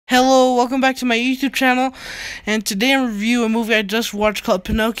Hello, welcome back to my YouTube channel, and today I'm reviewing a movie I just watched called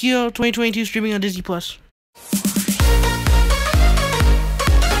Pinocchio 2022, streaming on Disney+.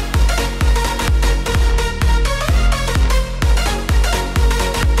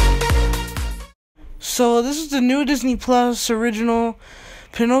 So this is the new Disney Plus original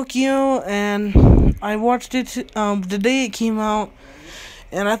Pinocchio, and I watched it the day it came out,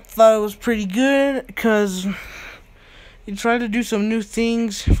 and I thought it was pretty good because he tried to do some new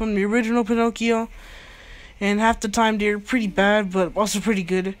things from the original Pinocchio, and half the time they're pretty bad, but also pretty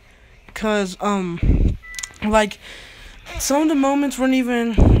good. Cause like some of the moments weren't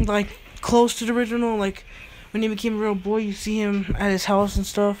even like close to the original. Like when he became a real boy, you see him at his house and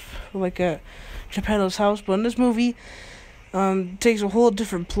stuff, like at Geppetto's house. But in this movie, takes a whole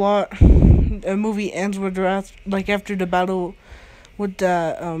different plot. The movie ends with after the battle with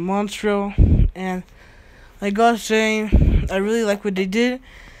the monstro, and I gotta say, I really like what they did,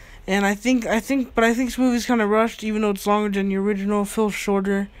 and I think this movie's kind of rushed, even though it's longer than the original. It feels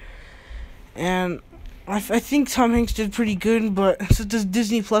shorter, and I think Tom Hanks did pretty good, but since this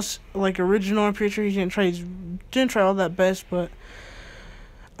Disney Plus original, I'm pretty sure he didn't try all that best, but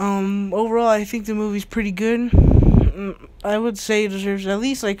overall, I think the movie's pretty good. I would say it deserves at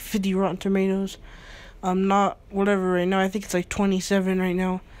least 50 Rotten Tomatoes. Not whatever right now. I think it's 27 right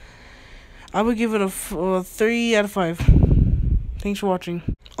now. I would give it a 3 out of 5. Thanks for watching.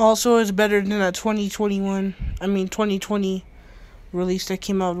 Also, it's better than that 2020 release that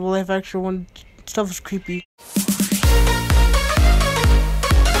came out. The live action one stuff was creepy.